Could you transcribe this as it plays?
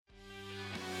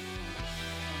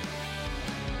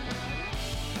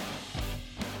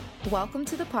Welcome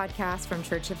to the podcast from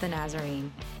Church of the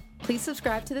Nazarene. Please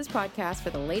subscribe to this podcast for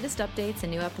the latest updates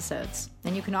and new episodes.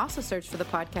 And you can also search for the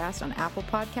podcast on Apple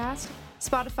Podcasts,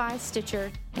 Spotify,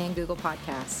 Stitcher, and Google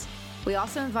Podcasts. We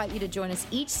also invite you to join us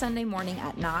each Sunday morning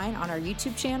at 9 on our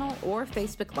YouTube channel or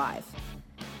Facebook Live.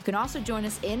 You can also join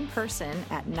us in person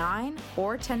at 9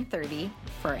 or 10:30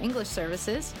 for our English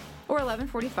services or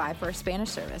 11:45 for our Spanish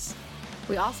service.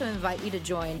 We also invite you to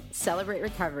join Celebrate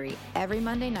Recovery every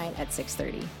Monday night at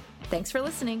 6:30. Thanks for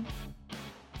listening.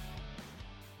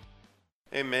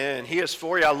 Amen. He is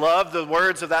for you. I love the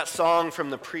words of that song from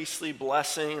the priestly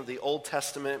blessing of the Old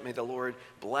Testament. May the Lord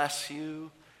bless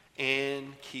you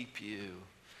and keep you.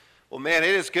 Well, man,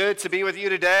 it is good to be with you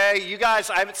today. You guys,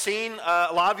 I haven't seen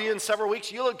a lot of you in several weeks.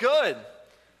 You look good.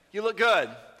 You look good.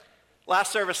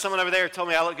 Last service, someone over there told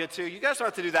me I look good too. You guys don't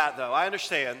have to do that, though. I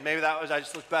understand. Maybe that was, I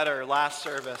just looked better last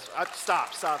service.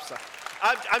 Stop.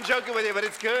 I'm joking with you, but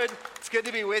it's good. It's good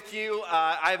to be with you.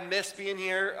 I've missed being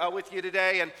here with you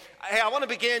today. And hey, I want to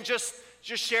begin just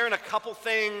sharing a couple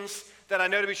things that I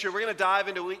know to be true. We're going to dive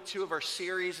into week 2 of our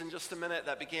series in just a minute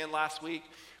that began last week.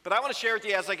 But I want to share with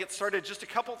you as I get started just a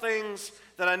couple things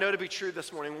that I know to be true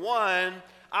this morning. One,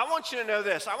 I want you to know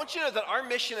this. I want you to know that our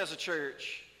mission as a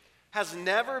church has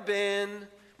never been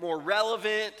more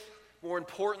relevant, more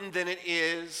important than it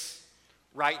is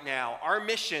right now. Our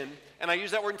mission, and I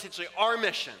use that word intentionally, our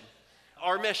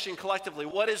mission collectively.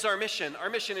 What is our mission? Our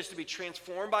mission is to be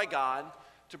transformed by God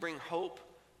to bring hope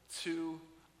to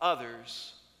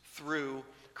others through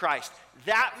Christ.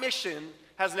 That mission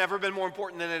has never been more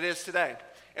important than it is today.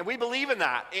 And we believe in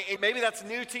that. And maybe that's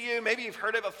new to you. Maybe you've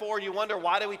heard it before. You wonder,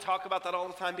 why do we talk about that all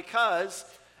the time? Because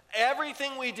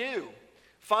everything we do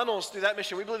funnels through that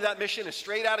mission. We believe that mission is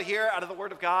straight out of here, out of the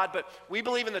Word of God, but we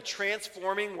believe in the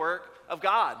transforming work of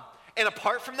God. And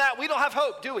apart from that, we don't have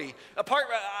hope, do we?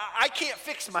 I can't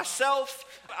fix myself.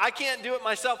 I can't do it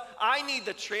myself. I need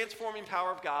the transforming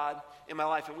power of God in my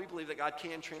life, and we believe that God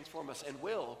can transform us and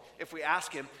will if we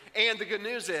ask Him. And the good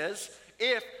news is,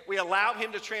 if we allow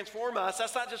Him to transform us,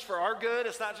 that's not just for our good,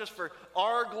 it's not just for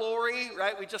our glory,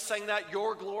 right? We just sang that,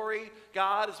 your glory,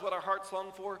 God, is what our hearts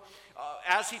long for.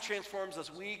 As He transforms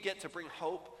us, we get to bring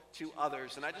hope to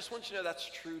others. And I just want you to know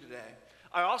that's true today.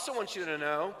 I also want you to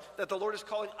know that the Lord is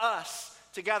calling us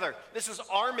together. This is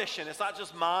our mission. It's not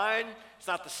just mine. It's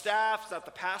not the staff. It's not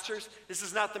the pastors. This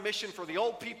is not the mission for the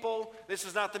old people. This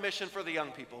is not the mission for the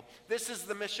young people. This is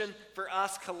the mission for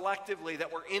us collectively,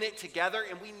 that we're in it together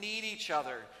and we need each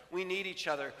other. We need each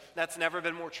other. That's never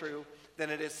been more true than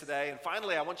it is today. And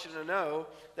finally, I want you to know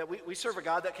that we serve a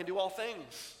God that can do all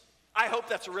things. I hope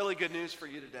that's really good news for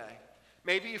you today.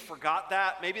 Maybe you forgot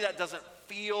that. Maybe that doesn't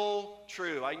feel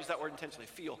true. I use that word intentionally,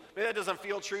 feel. Maybe that doesn't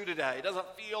feel true today. It doesn't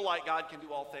feel like God can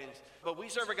do all things. But we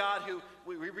serve a God who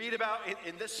we read about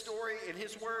in this story, in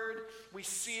His Word. We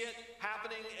see it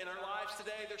happening in our lives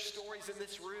today. There's stories in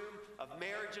this room of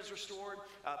marriages restored,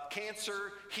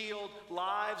 cancer healed,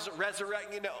 lives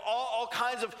resurrected, all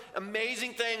kinds of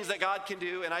amazing things that God can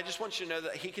do. And I just want you to know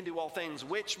that He can do all things,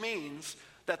 which means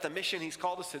that the mission He's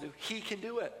called us to do, He can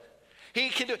do it. He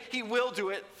can do it. He will do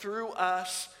it through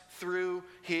us, through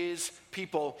His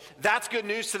people. That's good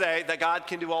news today, that God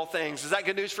can do all things. Is that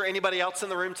good news for anybody else in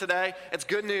the room today? It's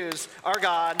good news. Our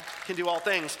God can do all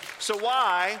things. So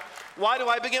why do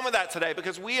I begin with that today?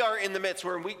 Because we are in the midst,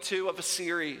 we're in week 2 of a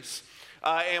series,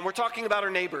 and we're talking about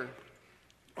our neighbor.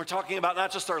 We're talking about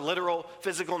not just our literal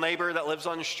physical neighbor that lives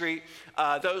on the street,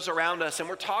 those around us, and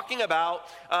we're talking about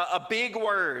a big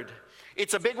word.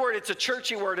 It's a big word, it's a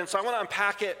churchy word, and so I want to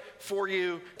unpack it for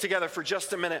you together for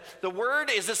just a minute. The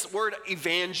word is this word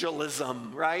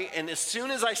evangelism, right? And as soon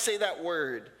as I say that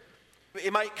word,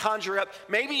 it might conjure up,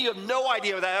 maybe you have no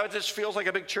idea what that, it just feels like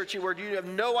a big churchy word. You have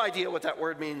no idea what that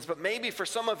word means, but maybe for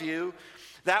some of you,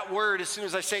 that word, as soon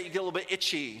as I say it, you get a little bit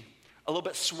itchy, a little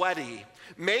bit sweaty.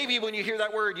 Maybe when you hear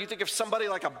that word, you think of somebody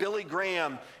like a Billy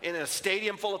Graham in a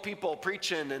stadium full of people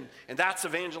preaching, and that's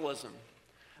evangelism.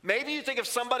 Maybe you think of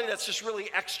somebody that's just really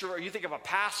extra, or you think of a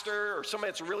pastor or somebody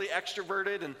that's really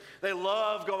extroverted and they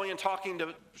love going and talking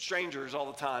to strangers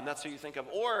all the time. That's who you think of.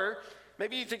 Or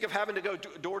maybe you think of having to go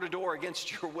door to door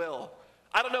against your will.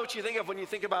 I don't know what you think of when you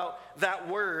think about that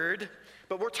word,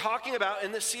 but we're talking about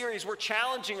in this series, we're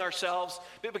challenging ourselves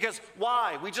because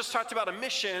why? We just talked about a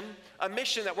mission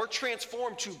that we're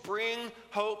transformed to bring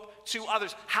hope to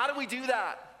others. How do we do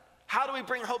that? How do we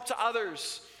bring hope to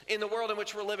others in the world in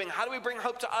which we're living? How do we bring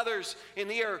hope to others in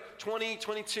the year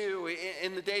 2022,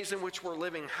 in the days in which we're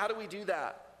living? How do we do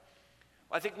that?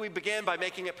 I think we begin by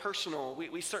making it personal.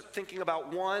 We start thinking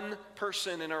about one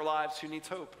person in our lives who needs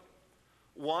hope.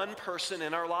 One person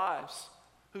in our lives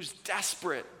who's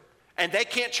desperate And they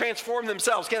can't transform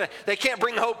themselves, can they? They can't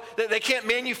bring hope. They can't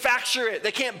manufacture it.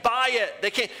 They can't buy it.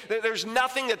 There's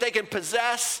nothing that they can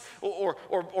possess or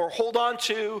hold on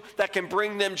to that can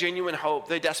bring them genuine hope.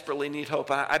 They desperately need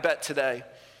hope. I bet today,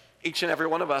 each and every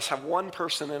one of us have one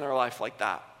person in our life like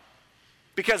that.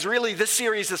 Because really, this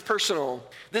series is personal.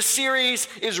 This series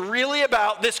is really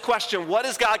about this question: what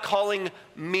is God calling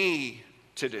me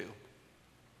to do?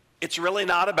 It's really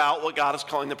not about what God is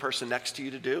calling the person next to you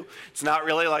to do. It's not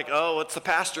really like, oh, what's the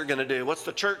pastor going to do? What's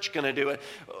the church going to do?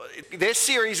 This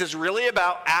series is really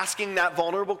about asking that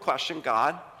vulnerable question: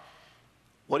 God,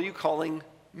 what are you calling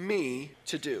me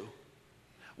to do?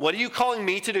 What are you calling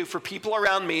me to do for people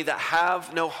around me that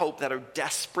have no hope, that are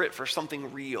desperate for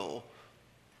something real,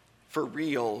 for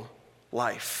real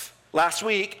life? Last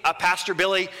week, Pastor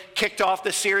Billy kicked off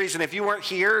this series, and if you weren't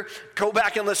here, go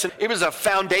back and listen. It was a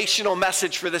foundational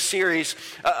message for this series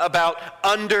about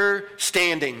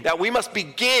understanding, that we must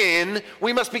begin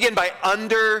by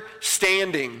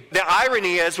understanding. The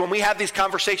irony is, when we have these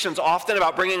conversations often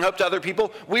about bringing hope to other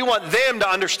people, we want them to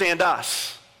understand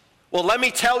us. Well, let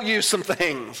me tell you some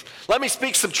things. Let me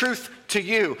speak some truth to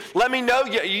you. Let me know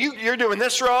you're doing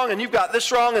this wrong and you've got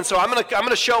this wrong, and so I'm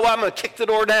gonna show up, I'm gonna kick the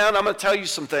door down, I'm gonna tell you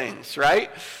some things,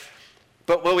 right?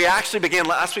 But we actually began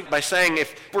last week by saying,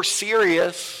 if we're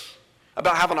serious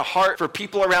about having a heart for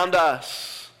people around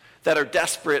us that are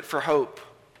desperate for hope,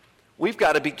 we've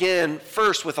got to begin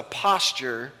first with a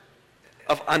posture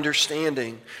of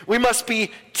understanding. We must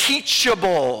be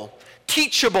teachable.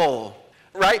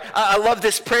 Right? I love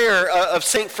this prayer of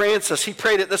St. Francis. He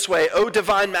prayed it this way: "O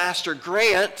divine Master,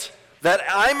 grant that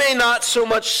I may not so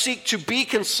much seek to be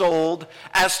consoled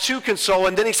as to console."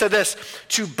 And then he said this: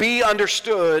 "to be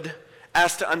understood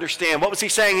as to understand." What was he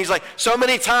saying? He's like, so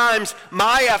many times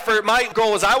my effort, my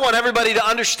goal is I want everybody to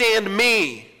understand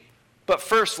me. But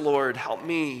first, Lord, help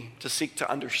me to seek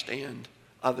to understand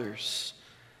others.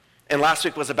 And last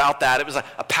week was about that. It was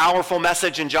a powerful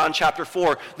message in John chapter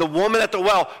 4. The woman at the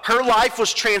well, her life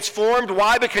was transformed.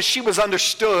 Why? Because she was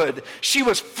understood. She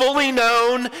was fully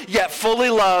known, yet fully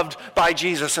loved by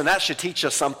Jesus. And that should teach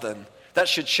us something. That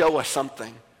should show us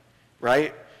something,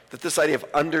 right? That this idea of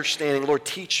understanding, Lord,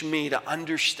 teach me to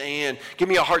understand. Give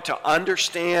me a heart to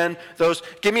understand those.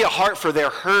 Give me a heart for their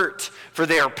hurt, for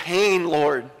their pain,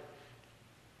 Lord.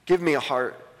 Give me a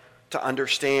heart to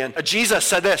understand. Jesus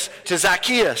said this to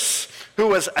Zacchaeus, who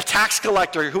was a tax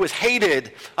collector, who was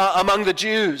hated among the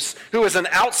Jews, who was an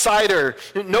outsider,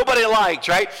 nobody liked,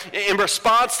 right? In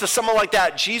response to someone like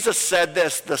that, Jesus said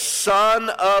this: "The Son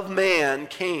of Man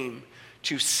came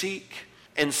to seek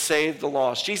and save the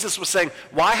lost." Jesus was saying,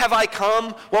 why have I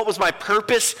come? What was my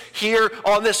purpose here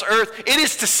on this earth? It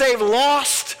is to save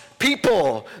lost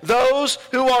people, those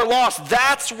who are lost.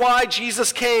 That's why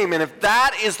Jesus came. And if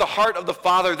that is the heart of the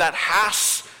Father, that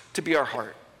has to be our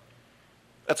heart.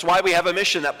 That's why we have a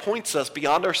mission that points us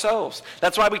beyond ourselves.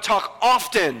 That's why we talk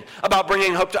often about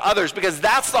bringing hope to others, because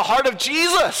that's the heart of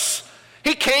Jesus.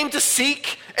 He came to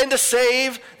seek and to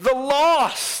save the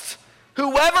lost.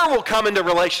 Whoever will come into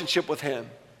relationship with him,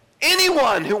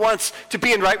 anyone who wants to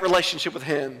be in right relationship with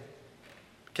him,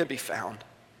 can be found.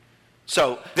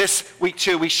 So this week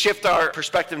too, we shift our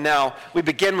perspective now. We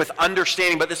begin with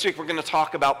understanding, but this week we're going to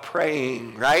talk about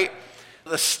praying, right?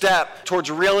 The step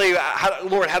towards really,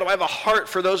 Lord, how do I have a heart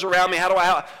for those around me? How do I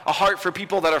have a heart for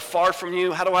people that are far from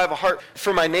you? How do I have a heart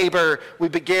for my neighbor? We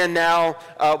begin now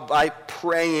by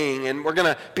praying, and we're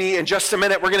going to be, in just a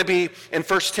minute, we're going to be in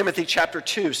 1 Timothy chapter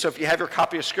 2. So if you have your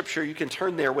copy of Scripture, you can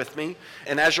turn there with me.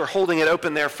 And as you're holding it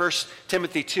open there, 1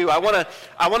 Timothy 2, I want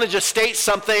to just state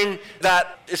something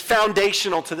that is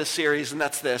foundational to this series, and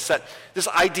that's this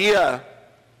idea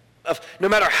of no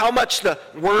matter how much the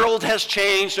world has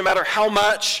changed, no matter how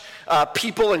much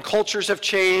people and cultures have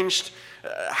changed,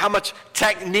 how much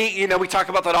technique, we talk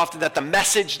about that often, that the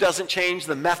message doesn't change,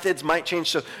 the methods might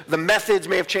change. So the methods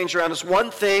may have changed around us.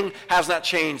 One thing has not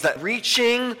changed, that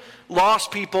reaching lost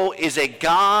people is a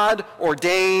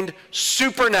God-ordained,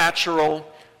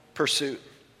 supernatural pursuit.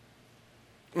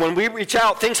 When we reach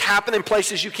out, things happen in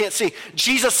places you can't see.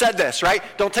 Jesus said this, right?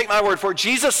 Don't take my word for it.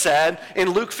 Jesus said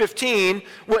in Luke 15,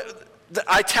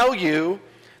 I tell you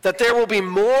that there will be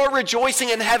more rejoicing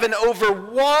in heaven over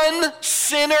one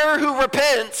sinner who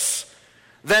repents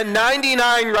than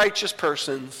 99 righteous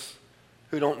persons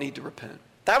who don't need to repent.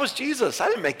 That was Jesus. I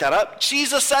didn't make that up.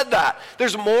 Jesus said that.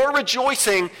 There's more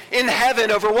rejoicing in heaven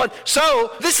over one.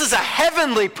 So this is a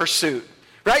heavenly pursuit.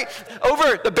 right?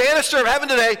 Over the banister of heaven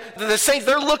today, the saints,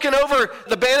 they're looking over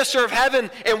the banister of heaven,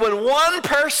 and when one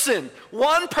person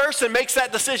makes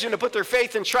that decision to put their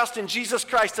faith and trust in Jesus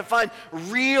Christ to find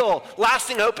real,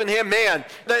 lasting hope in him, man,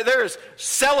 there's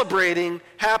celebrating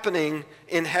happening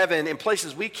in heaven in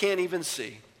places we can't even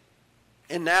see.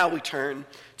 And now we turn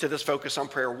to this focus on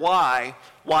prayer. Why?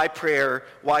 Why prayer?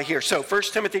 Why here? So 1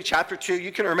 Timothy chapter 2,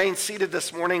 you can remain seated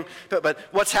this morning, but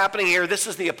what's happening here, this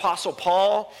is the Apostle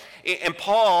Paul, and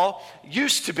Paul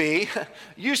used to be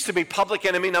public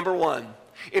enemy number one.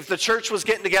 If the church was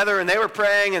getting together and they were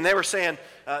praying and they were saying,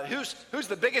 who's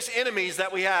the biggest enemies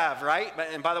that we have, right?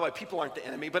 And by the way, people aren't the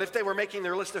enemy, but if they were making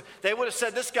their list, they would have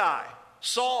said this guy,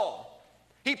 Saul.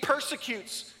 He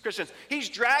persecutes Christians. He's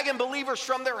dragging believers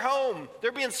from their home.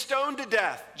 They're being stoned to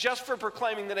death just for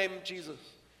proclaiming the name of Jesus.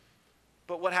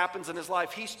 But what happens in his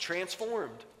life? He's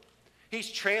transformed. He's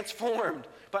transformed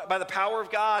by the power of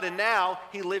God, and now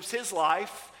he lives his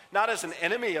life not as an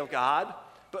enemy of God,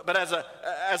 but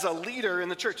as a leader in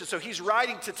the church. And so he's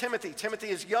writing to Timothy. Timothy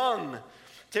is young.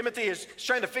 Timothy is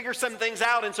trying to figure some things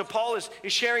out, and so Paul is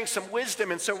sharing some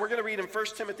wisdom. And so we're going to read in 1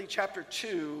 Timothy chapter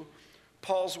 2,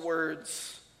 Paul's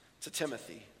words to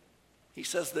Timothy. He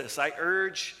says this, I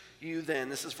urge you then,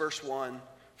 this is verse 1,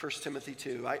 1 Timothy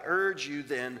 2, I urge you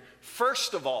then,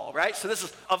 first of all, right? So this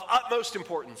is of utmost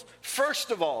importance. First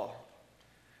of all,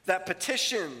 that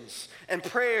petitions and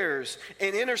prayers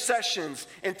and intercessions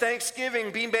and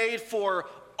thanksgiving be made for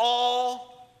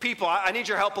all people. I need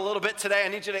your help a little bit today. I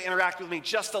need you to interact with me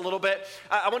just a little bit.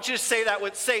 I want you to say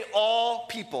that say all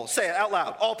people. Say it out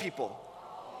loud, all people.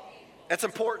 That's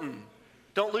important.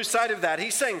 Don't lose sight of that.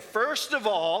 He's saying, first of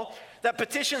all, that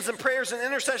petitions and prayers and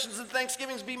intercessions and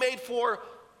thanksgivings be made for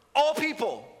all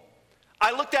people.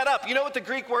 I looked that up. You know what the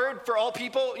Greek word for all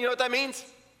people, you know what that means?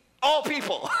 All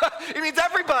people. It means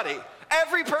everybody.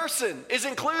 Every person is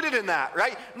included in that,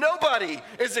 right? Nobody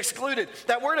is excluded.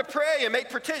 That we're to pray and make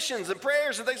petitions and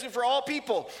prayers and thanksgiving for all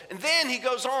people. And then he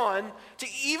goes on to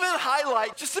even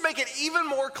highlight, just to make it even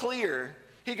more clear,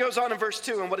 he goes on in verse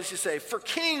 2, and what does he say? For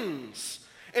kings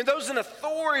and those in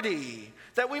authority,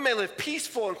 that we may live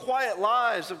peaceful and quiet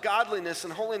lives of godliness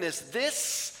and holiness.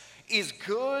 This is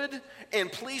good and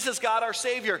pleases God our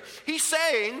Savior. He's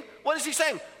saying, what is he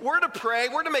saying? We're to pray,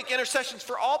 we're to make intercessions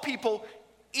for all people,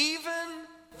 even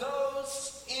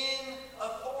those in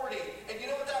authority. And you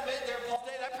know what that meant there, Paul?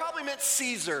 That probably meant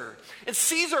Caesar. And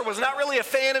Caesar was not really a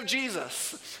fan of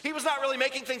Jesus. He was not really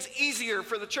making things easier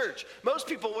for the church. Most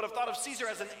people would have thought of Caesar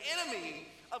as an enemy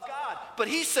of God. But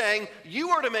he's saying,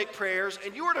 you are to make prayers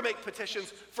and you are to make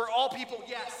petitions for all people.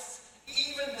 Yes,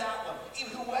 even that one.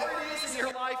 Even whoever it is in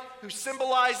your life who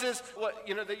symbolizes what,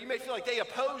 that you may feel like they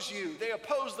oppose you. They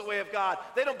oppose the way of God.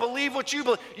 They don't believe what you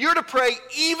believe. You're to pray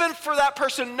even for that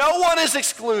person. No one is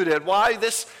excluded. Why?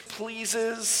 This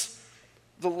pleases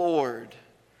the Lord.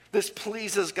 This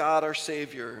pleases God our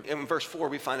Savior. And in verse 4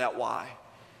 we find out why.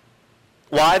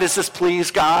 Why does this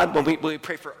please God when we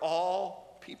pray for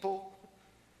all people?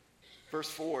 Verse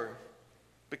 4,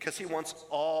 because he wants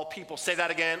all people. Say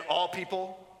that again, all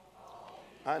people.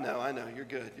 I know, you're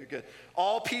good.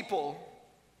 All people,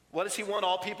 what does he want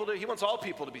all people to do? He wants all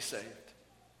people to be saved.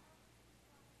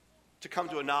 To come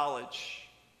to a knowledge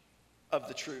of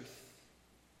the truth.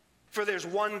 For there's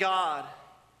one God,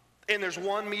 and there's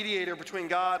one mediator between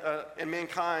God and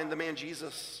mankind, the man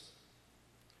Jesus,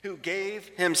 who gave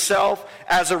himself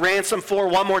as a ransom for,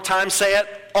 one more time, say it,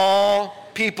 all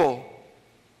people.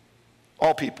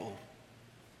 All people.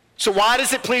 So why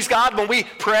does it please God when we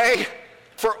pray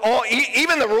for all,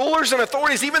 even the rulers and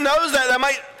authorities, even those that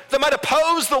might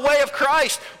oppose the way of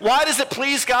Christ? Why does it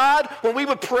please God when we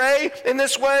would pray in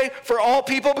this way for all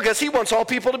people? Because he wants all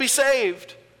people to be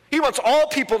saved. He wants all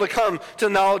people to come to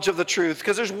knowledge of the truth,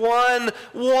 because there's one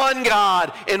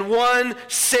God and one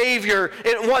Savior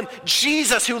and one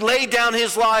Jesus who laid down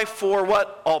his life for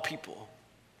what? All people.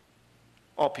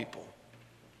 All people.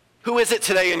 Who is it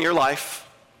today in your life?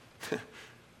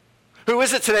 Who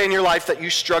is it today in your life that you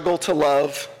struggle to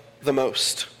love the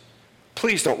most?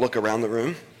 Please don't look around the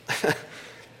room.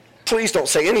 Please don't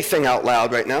say anything out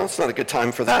loud right now. It's not a good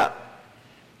time for that.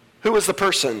 Who is the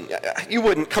person? You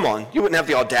wouldn't have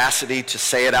the audacity to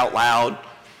say it out loud.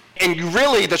 And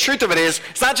the truth of it is,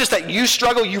 it's not just that you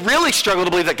struggle, you really struggle to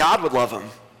believe that God would love them,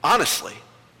 honestly.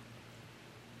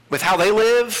 With how they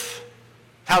live,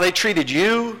 how they treated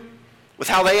you, with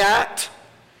how they act.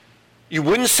 You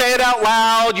wouldn't say it out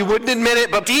loud, you wouldn't admit it,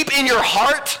 but deep in your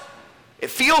heart, it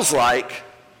feels like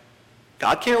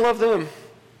God can't love them.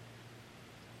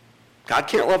 God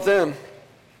can't love them.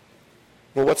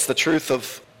 Well, what's the truth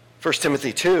of 1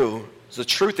 Timothy 2? The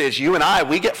truth is, you and I,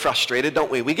 we get frustrated, don't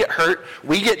we? We get hurt,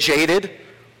 we get jaded,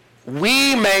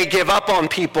 we may give up on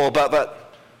people, but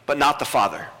not the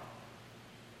Father.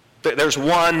 There's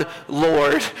one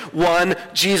Lord, one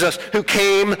Jesus who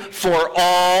came for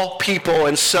all people,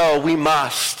 and so we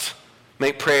must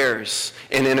make prayers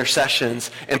and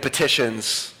intercessions and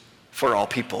petitions for all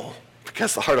people,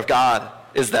 because the heart of God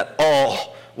is that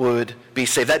all would be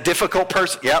saved. That difficult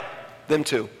person, yep, them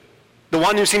too. The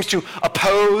one who seems to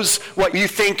oppose what you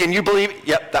think and you believe,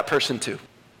 yep, that person too.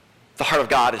 The heart of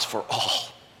God is for all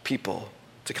people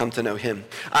to come to know him.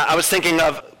 I was thinking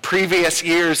of previous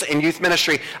years in youth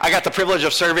ministry. I got the privilege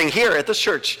of serving here at this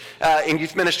church in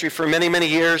youth ministry for many, many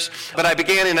years. But I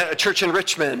began in a church in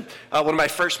Richmond, one of my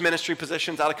first ministry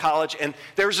positions out of college. And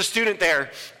there was a student there,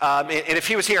 and if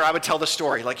he was here, I would tell the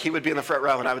story. Like, he would be in the front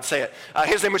row and I would say it.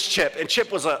 His name was Chip, and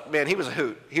Chip was he was a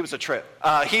hoot. He was a trip.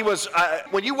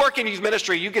 When you work in youth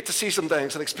ministry, you get to see some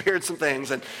things and experience some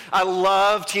things. And I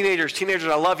love teenagers. Teenagers,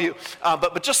 I love you.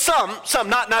 But just some,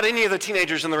 not any of the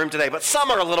teenagers in the room today, but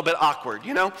some are a little bit awkward,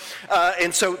 you know?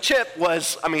 And so Chip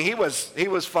was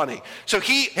funny. So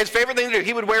his favorite thing to do,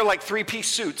 he would wear like 3-piece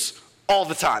suits all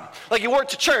the time. Like, you wore it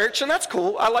to church, and that's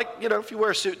cool. I like, if you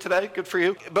wear a suit today, good for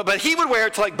you. But he would wear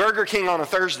it to like Burger King on a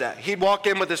Thursday. He'd walk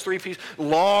in with his 3-piece,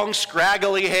 long,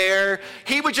 scraggly hair.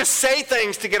 He would just say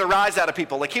things to get a rise out of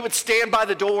people. Like, he would stand by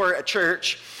the door at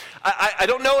church. I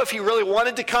don't know if he really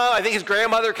wanted to come. I think his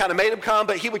grandmother kind of made him come,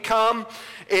 but he would come,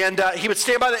 and he would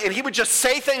stand by and he would just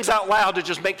say things out loud to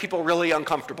just make people really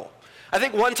uncomfortable. I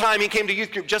think one time he came to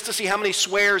youth group just to see how many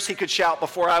swears he could shout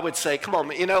before I would say, come on,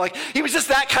 like, he was just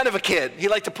that kind of a kid. He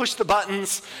liked to push the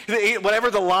buttons.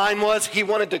 Whatever the line was, he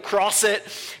wanted to cross it.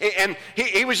 And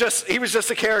he was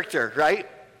just a character, right?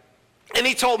 And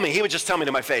he would just tell me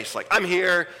to my face, like, I'm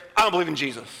here, I don't believe in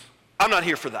Jesus. I'm not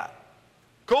here for that.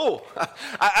 Cool.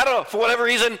 I don't know, for whatever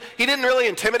reason, he didn't really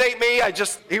intimidate me.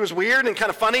 He was weird and kind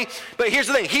of funny. But here's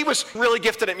the thing, he was really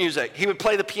gifted at music. He would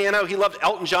play the piano. He loved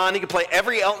Elton John. He could play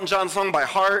every Elton John song by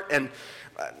heart. And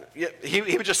he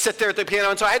would just sit there at the piano.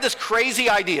 And so I had this crazy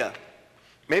idea.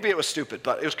 Maybe it was stupid,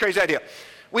 but it was a crazy idea.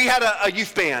 We had a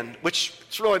youth band, which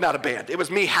it's really not a band. It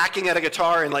was me hacking at a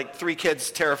guitar and like 3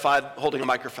 kids terrified holding a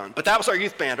microphone. But that was our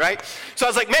youth band, right? So I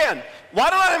was like, man, why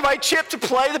don't I invite Chip to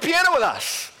play the piano with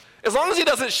us? As long as he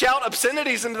doesn't shout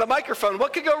obscenities into the microphone,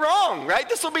 what could go wrong, right?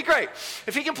 This will be great.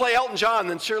 If he can play Elton John,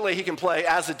 then surely he can play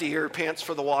As a Deer, Pants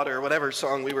for the Water, or whatever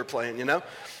song we were playing,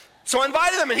 So I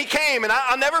invited him, and he came, and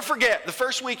I'll never forget, the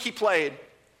first week he played,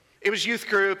 it was youth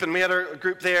group, and we had a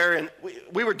group there, and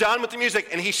we were done with the music,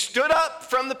 and he stood up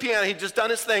from the piano, he'd just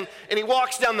done his thing, and he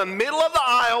walks down the middle of the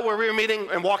aisle where we were meeting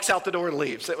and walks out the door and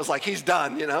leaves. It was like, he's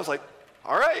done, I was like,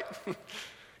 all right.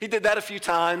 He did that a few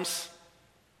times.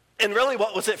 And really,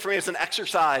 what was it for me? It was an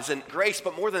exercise in grace,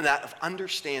 but more than that, of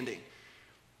understanding.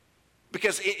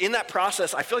 Because in that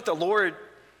process, I feel like the Lord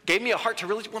gave me a heart to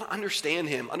really want to understand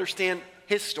him, understand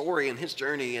his story and his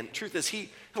journey. And the truth is, he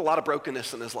had a lot of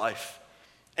brokenness in his life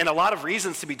and a lot of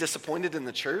reasons to be disappointed in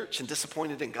the church and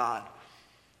disappointed in God.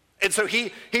 And so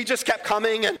he just kept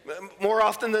coming, and more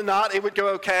often than not, it would go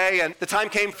okay. And the time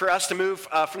came for us to move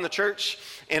from the church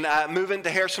and move into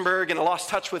Harrisonburg, and I lost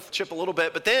touch with Chip a little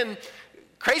bit. But then,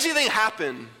 crazy thing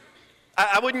happened.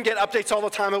 I wouldn't get updates all the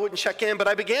time. I wouldn't check in, but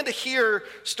I began to hear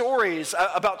stories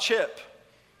about Chip.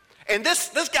 And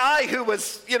this guy who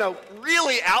was,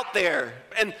 really out there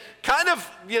and kind of,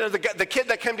 the kid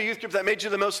that came to youth group that made you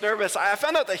the most nervous, I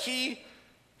found out that he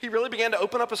really began to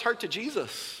open up his heart to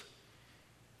Jesus.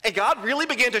 And God really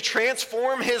began to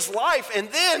transform his life. And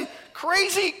then,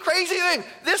 crazy thing,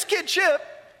 this kid Chip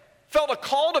felt a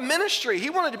call to ministry. He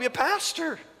wanted to be a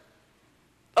pastor.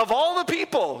 Of all the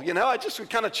people, I just would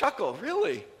kind of chuckle,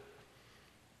 really.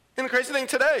 And the crazy thing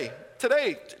today,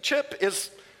 Chip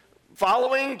is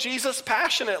following Jesus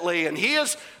passionately, and he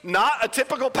is not a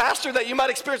typical pastor that you might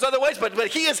experience other ways, but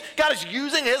God is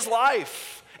using his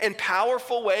life in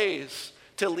powerful ways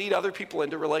to lead other people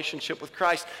into relationship with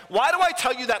Christ. Why do I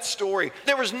tell you that story?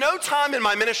 There was no time in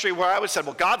my ministry where I would say,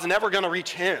 well, God's never going to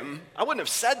reach him. I wouldn't have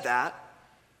said that.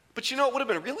 But it would have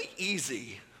been really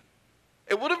easy.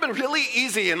 It would have been really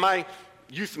easy in my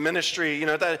youth ministry,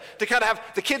 to kind of have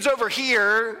the kids over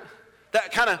here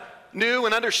that kind of knew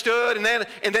and understood, and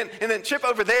then Chip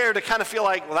over there to kind of feel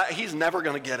like, well, he's never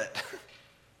going to get it.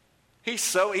 He's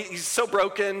so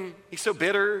broken. He's so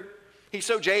bitter. He's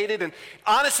so jaded. And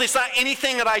honestly, it's not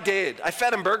anything that I did. I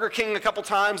fed him Burger King a couple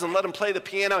times and let him play the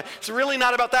piano. It's really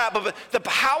not about that. But the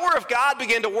power of God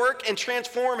began to work and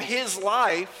transform his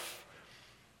life.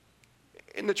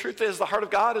 And the truth is, the heart of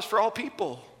God is for all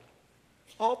people.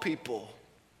 All people.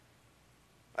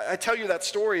 I tell you that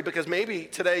story because maybe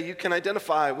today you can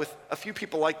identify with a few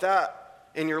people like that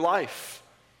in your life.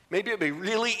 maybe it'd be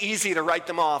really easy to write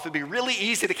them off. It'd be really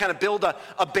easy to kind of build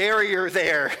a barrier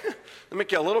there to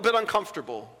make you a little bit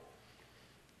uncomfortable.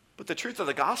 But the truth of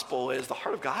the gospel is the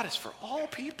heart of God is for all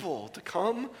people to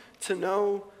come to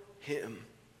know him.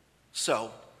 So,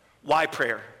 why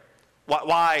prayer?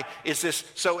 Why is this,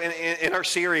 so in our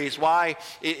series, why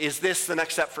is this the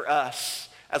next step for us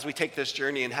as we take this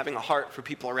journey and having a heart for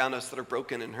people around us that are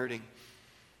broken and hurting?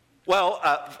 Well,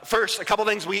 first, a couple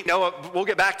things we know. We'll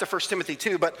get back to 1 Timothy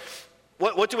 2, but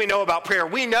what do we know about prayer?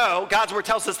 We know, God's word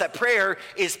tells us that prayer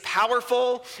is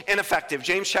powerful and effective.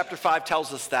 James chapter 5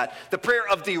 tells us that. The prayer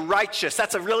of the righteous,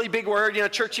 that's a really big word,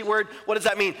 churchy word. What does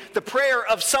that mean? The prayer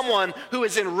of someone who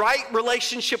is in right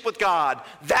relationship with God.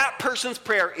 That person's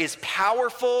prayer is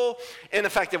powerful and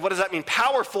effective. What does that mean?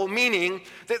 Powerful meaning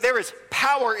that there is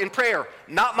power in prayer.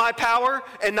 Not my power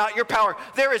and not your power.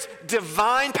 There is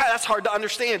divine power. That's hard to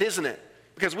understand, isn't it?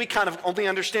 Because we kind of only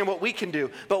understand what we can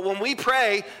do. But when we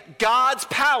pray, God's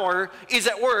power is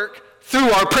at work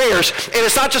through our prayers. And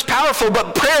it's not just powerful,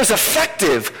 but prayer is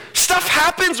effective. Stuff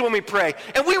happens when we pray.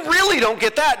 And we really don't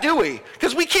get that, do we?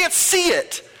 Because we can't see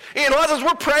it. And a lot of times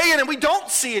we're praying and we don't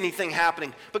see anything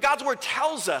happening. But God's word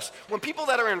tells us when people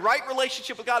that are in right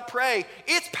relationship with God pray,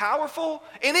 it's powerful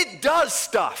and it does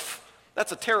stuff.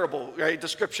 That's a terrible,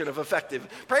 description of effective.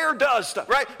 Prayer does stuff,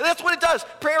 right? That's what it does.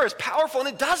 Prayer is powerful and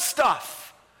it does stuff.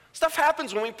 Stuff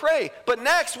happens when we pray. But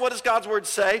next, what does God's word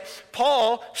say?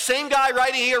 Paul, same guy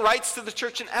writing here, writes to the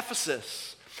church in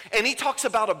Ephesus. And he talks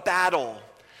about a battle.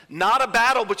 Not a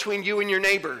battle between you and your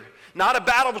neighbor. Not a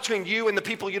battle between you and the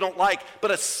people you don't like,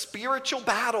 but a spiritual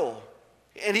battle.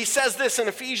 And he says this in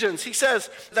Ephesians. He says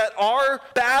that our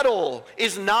battle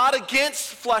is not against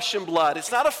flesh and blood.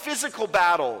 It's not a physical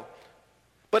battle.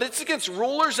 But it's against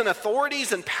rulers and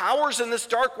authorities and powers in this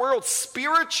dark world,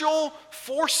 spiritual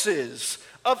forces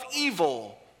of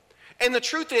evil. And the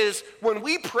truth is, when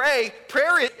we pray,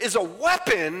 prayer is a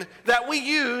weapon that we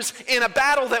use in a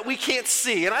battle that we can't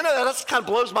see. And I know that kind of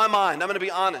blows my mind, I'm going to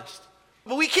be honest.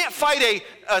 But we can't fight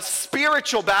a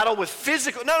spiritual battle with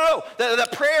physical. No. The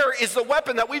prayer is the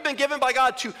weapon that we've been given by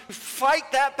God to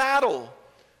fight that battle.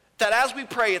 That as we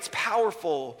pray, it's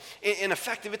powerful and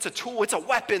effective. It's a tool, it's a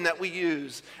weapon that we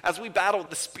use as we battle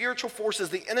the spiritual forces,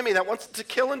 the enemy that wants to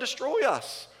kill and destroy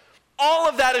us. All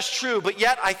of that is true, but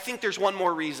yet I think there's one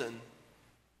more reason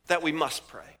that we must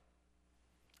pray.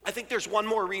 I think there's one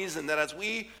more reason that as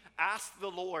we ask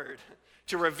the Lord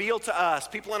to reveal to us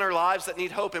people in our lives that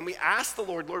need hope, and we ask the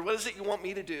Lord, what is it you want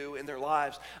me to do in their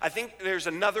lives? I think there's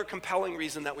another compelling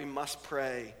reason that we must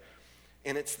pray,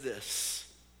 and it's this.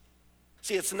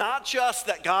 See, it's not just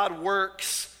that God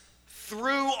works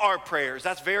through our prayers.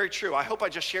 That's very true. I hope I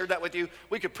just shared that with you.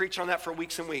 We could preach on that for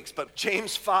weeks and weeks. But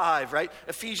James 5, right?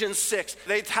 Ephesians 6,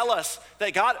 they tell us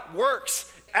that God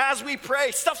works as we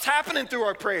pray. Stuff's happening through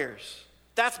our prayers.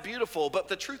 That's beautiful. But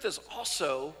the truth is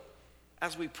also,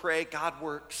 as we pray, God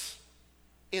works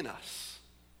in us.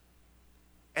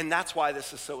 And that's why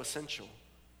this is so essential.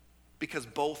 Because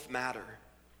both matter.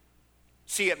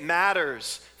 See, it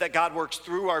matters that God works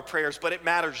through our prayers, but it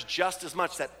matters just as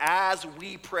much that as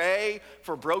we pray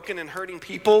for broken and hurting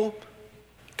people,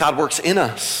 God works in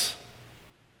us.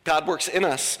 God works in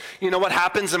us. You know what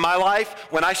happens in my life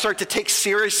when I start to take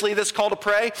seriously this call to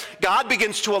pray? God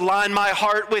begins to align my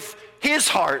heart with his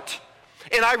heart.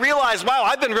 And I realize, wow,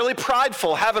 I've been really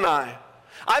prideful, haven't I?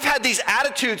 I've had these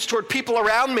attitudes toward people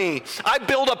around me. I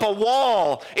build up a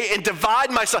wall and divide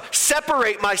myself,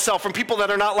 separate myself from people that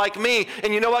are not like me.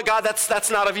 And you know what, God, that's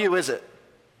not of you, is it?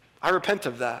 I repent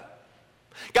of that.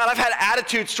 God, I've had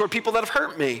attitudes toward people that have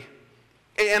hurt me.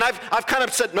 And I've kind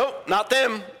of said, nope, not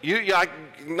them. I'm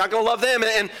not going to love them.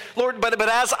 And Lord, but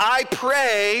as I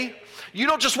pray, you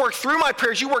don't just work through my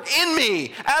prayers, you work in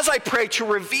me as I pray to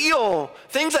reveal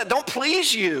things that don't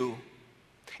please you.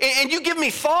 And you give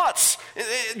me thoughts,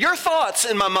 your thoughts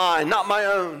in my mind, not my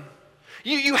own.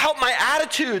 You help my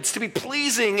attitudes to be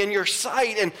pleasing in your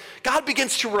sight. And God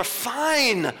begins to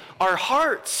refine our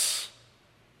hearts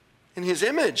in his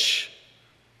image.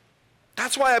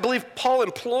 That's why I believe Paul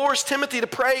implores Timothy to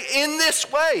pray in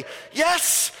this way.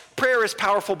 Yes, prayer is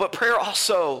powerful, but prayer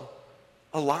also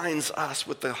aligns us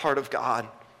with the heart of God.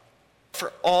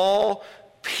 For all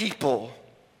people,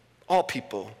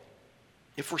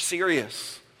 if we're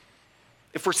serious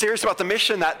about the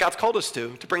mission that God's called us to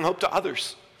bring hope to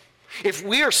others. If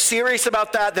we are serious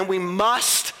about that, then we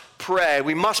must pray.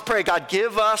 We must pray, God,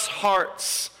 give us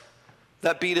hearts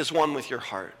that beat as one with your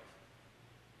heart.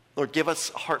 Lord, give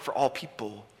us a heart for all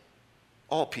people.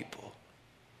 All people.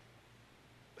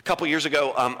 A couple years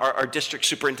ago, our district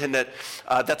superintendent,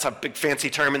 that's a big fancy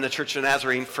term in the Church of the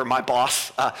Nazarene for my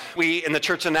boss. We, in the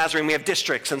Church of the Nazarene, we have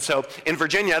districts. And so in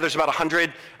Virginia, there's about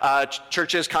 100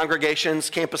 churches, congregations,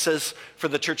 campuses for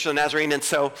the Church of the Nazarene. And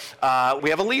so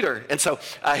we have a leader. And so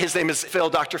his name is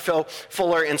Dr. Phil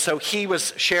Fuller. And so he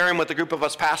was sharing with a group of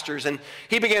us pastors. And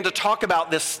he began to talk about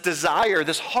this desire,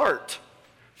 this heart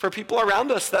for people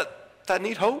around us that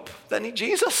need hope, that need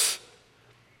Jesus.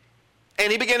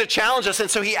 And he began to challenge us,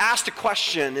 and so he asked a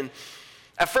question. And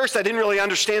at first, I didn't really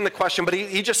understand the question, but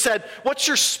he just said, what's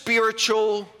your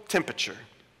spiritual temperature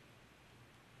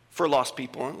for lost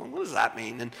people? And what does that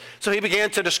mean? And so he began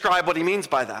to describe what he means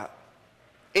by that.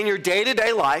 In your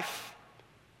day-to-day life,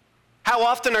 how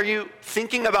often are you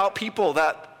thinking about people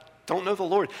that don't know the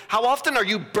Lord? How often are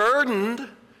you burdened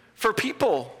for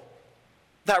people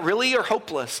that really are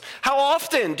hopeless? How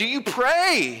often do you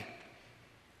pray?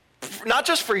 Not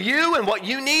just for you and what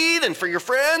you need and for your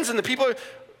friends and the people,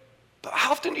 but how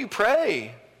often do you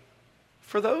pray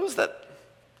for those that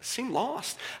seem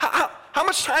lost? How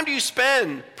much time do you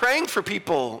spend praying for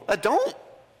people that don't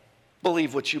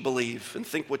believe what you believe and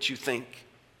think what you think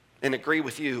and agree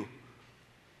with you?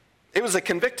 It was a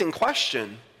convicting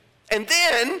question. And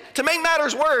then, to make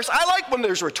matters worse, I like when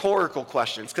there's rhetorical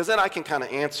questions, because then I can kind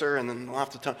of answer and then I'll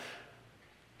have to tell.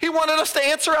 He wanted us to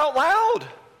answer out loud.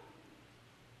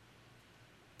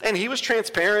 And he was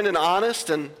transparent and honest,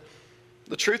 and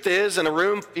the truth is, in a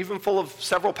room even full of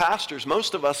several pastors,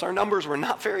 most of us, our numbers were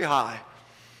not very high.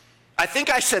 I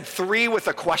think I said 3 with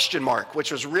a question mark,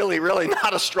 which was really, really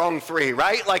not a strong 3,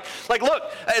 right? Like, look,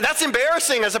 that's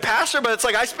embarrassing as a pastor, but it's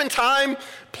like I spend time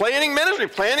planning ministry,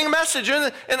 planning a message,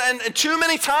 and too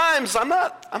many times I'm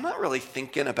not really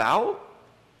thinking about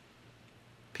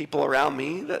people around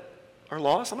me that are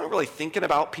lost. I'm not really thinking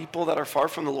about people that are far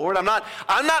from the Lord. I'm not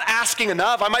asking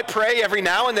enough. I might pray every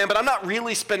now and then, but I'm not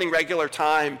really spending regular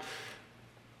time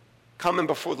coming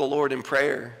before the Lord in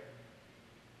prayer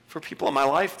for people in my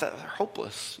life that are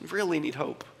hopeless and really need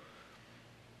hope.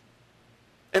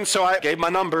 And so I gave my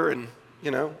number and,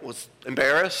 was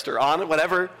embarrassed or on it,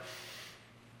 whatever.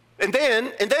 And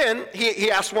then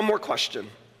he asked one more question.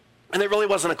 And it really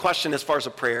wasn't a question as far as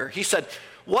a prayer. He said,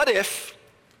 what if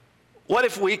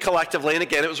we collectively, and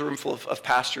again, it was a room full of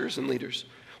pastors and leaders,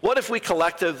 what if we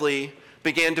collectively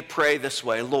began to pray this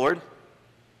way? Lord,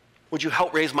 would you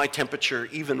help raise my temperature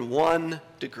even 1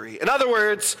 degree? In other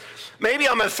words, maybe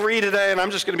I'm a 3 today and I'm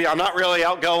not really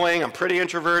outgoing, I'm pretty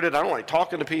introverted, I don't like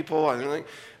talking to people,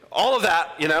 all of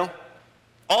that,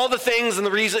 all the things and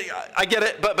the reason, I get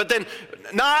it, but then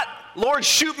not, Lord,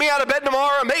 shoot me out of bed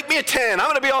tomorrow, make me a 10, I'm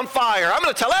going to be on fire, I'm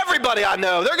going to tell everybody I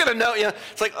know, they're going to know,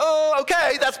 It's like, oh,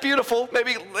 okay, that's beautiful,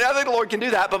 maybe, I think the Lord can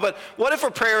do that, but what if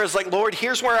a prayer is like, Lord,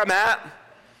 here's where I'm at,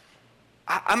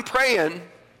 I'm praying,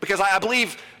 because I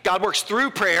believe God works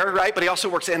through prayer, right, but he also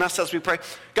works in us as we pray.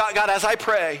 God, as I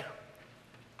pray,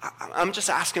 I'm just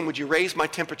asking, would you raise my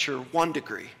temperature 1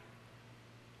 degree?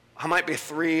 I might be a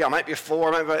 3, I might be a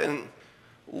 4, and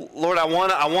Lord, I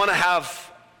want to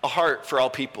have a heart for all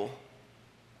people.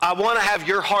 I want to have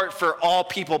your heart for all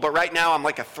people, but right now I'm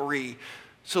like a 3.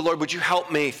 So Lord, would you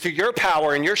help me through your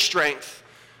power and your strength?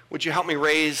 Would you help me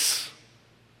raise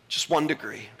just 1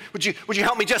 degree? Would you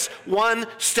help me just 1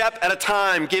 step at a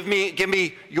time? Give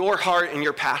me your heart and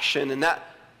your passion, and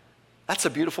that's a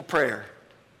beautiful prayer.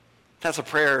 That's a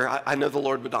prayer I know the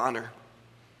Lord would honor.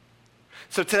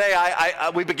 So today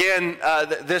we begin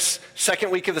this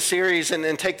second week of the series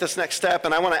and take this next step,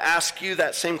 and I want to ask you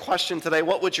that same question today.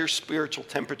 What would your spiritual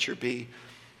temperature be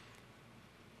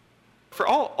for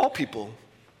all people?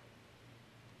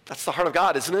 That's the heart of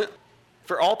God, isn't it?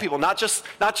 For all people, not just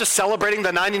celebrating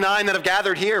the 99 that have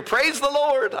gathered here. Praise the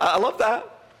Lord. I love that.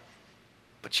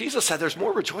 But Jesus said there's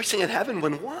more rejoicing in heaven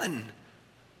when one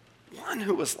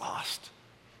who was lost.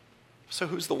 So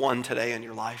who's the one today in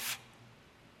your life?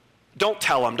 Don't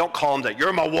tell them, don't call them that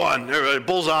you're my one,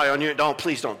 bullseye on you.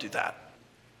 Please don't do that.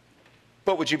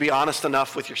 But would you be honest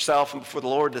enough with yourself and before the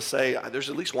Lord to say, there's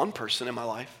at least one person in my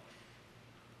life.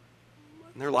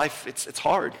 In their life, it's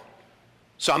hard.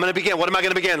 So I'm going to begin. What am I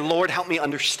going to begin? Lord, help me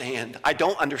understand. I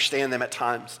don't understand them at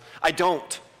times. I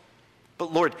don't.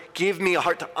 But Lord, give me a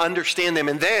heart to understand them.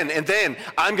 And then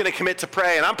I'm going to commit to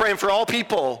pray. And I'm praying for all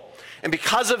people. And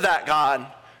because of that, God,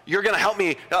 you're going to help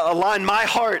me align my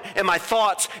heart and my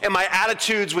thoughts and my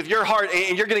attitudes with your heart.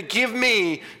 And you're going to give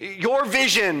me your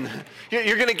vision.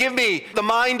 You're going to give me the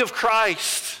mind of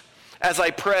Christ as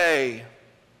I pray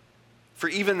for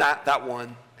even that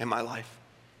one in my life.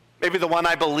 Maybe the one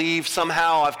I believe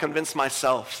somehow I've convinced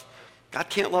myself, God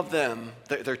can't love them.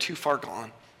 They're too far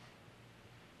gone.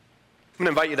 I'm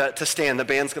going to invite you to stand. The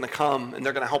band's going to come, and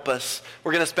they're going to help us.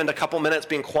 We're going to spend a couple minutes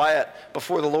being quiet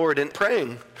before the Lord and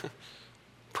praying.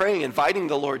 Praying, inviting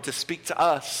the Lord to speak to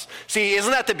us. See,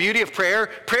 isn't that the beauty of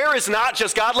prayer? Prayer is not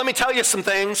just, God, let me tell you some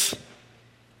things.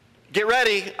 Get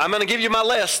ready. I'm going to give you my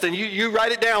list, and you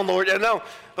write it down, Lord. No,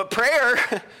 but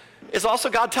prayer is also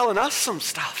God telling us some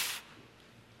stuff.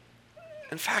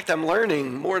 In fact, I'm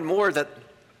learning more and more that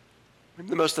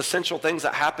the most essential things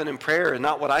that happen in prayer are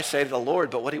not what I say to the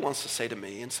Lord, but what he wants to say to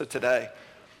me. And so today,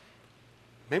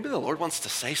 maybe the Lord wants to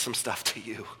say some stuff to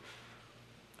you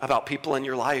about people in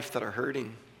your life that are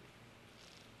hurting.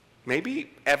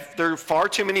 Maybe there are far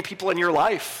too many people in your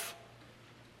life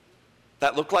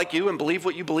that look like you and believe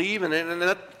what you believe, and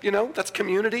that, that's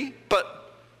community.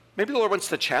 But maybe the Lord wants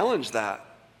to challenge that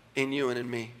in you and in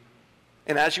me.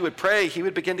 And as you would pray, he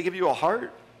would begin to give you a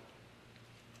heart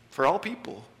for all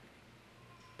people.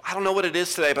 I don't know what it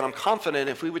is today, but I'm confident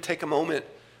if we would take a moment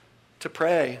to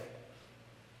pray,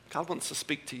 God wants to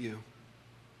speak to you.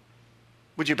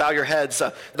 Would you bow your heads?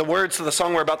 The words of the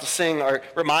song we're about to sing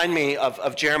remind me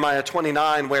of Jeremiah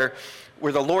 29, where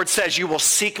the Lord says, you will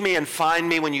seek me and find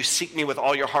me when you seek me with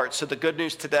all your heart. So the good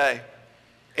news today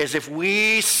is if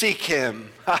we seek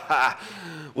him,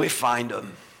 we find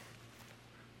him.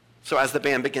 So as the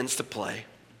band begins to play,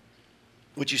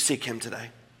 would you seek him today?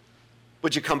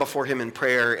 Would you come before him in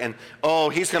prayer? And,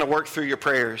 he's going to work through your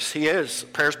prayers. He is.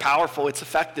 Prayer's powerful. It's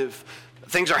effective.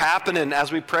 Things are happening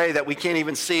as we pray that we can't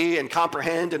even see and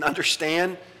comprehend and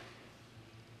understand.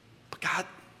 But God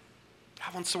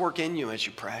wants to work in you as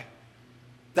you pray.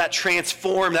 That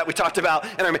transform that we talked about,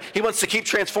 and he wants to keep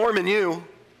transforming you.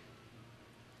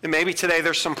 And maybe today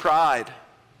there's some pride.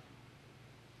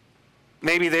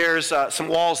 Maybe there's some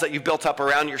walls that you've built up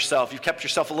around yourself. You've kept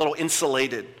yourself a little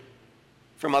insulated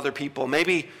from other people.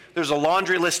 Maybe there's a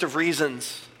laundry list of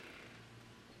reasons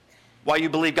why you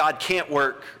believe God can't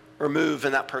work or move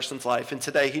in that person's life. And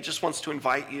today he just wants to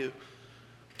invite you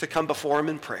to come before him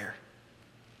in prayer.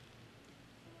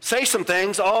 Say some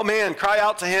things. Cry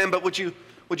out to him, but would you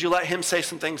let him say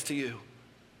some things to you?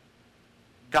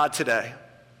 God, today,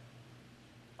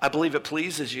 I believe it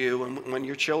pleases you when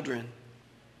your children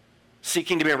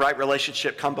seeking to be in right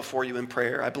relationship come before you in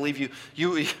prayer. I believe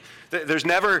there's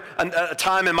never a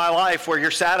time in my life where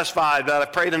you're satisfied that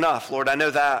I've prayed enough, Lord. I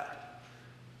know that.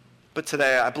 But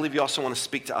today, I believe you also want to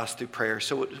speak to us through prayer.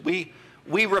 So we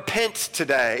repent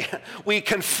today. We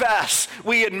confess.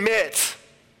 We admit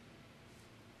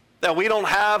that we don't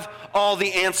have all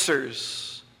the answers,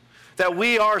 that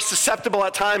we are susceptible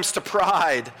at times to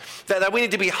pride, that we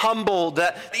need to be humbled,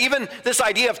 that even this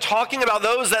idea of talking about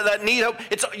those that need hope,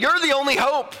 you're the only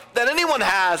hope that anyone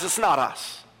has. It's not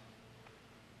us.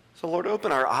 So Lord,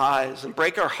 open our eyes and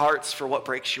break our hearts for what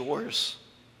breaks yours.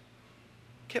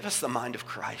 Give us the mind of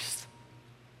Christ.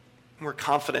 And we're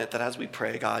confident that as we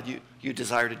pray, God, you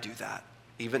desire to do that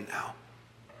even now.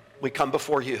 We come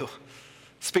before you.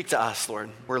 Speak to us, Lord.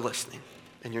 We're listening.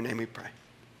 In your name we pray.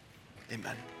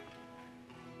 Amen.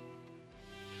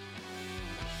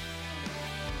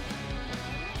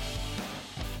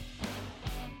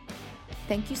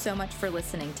 Thank you so much for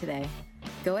listening today.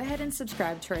 Go ahead and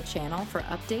subscribe to our channel for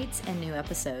updates and new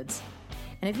episodes.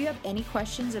 And if you have any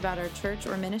questions about our church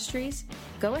or ministries,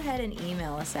 go ahead and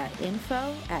email us at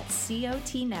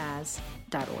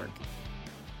info@cotnaz.org.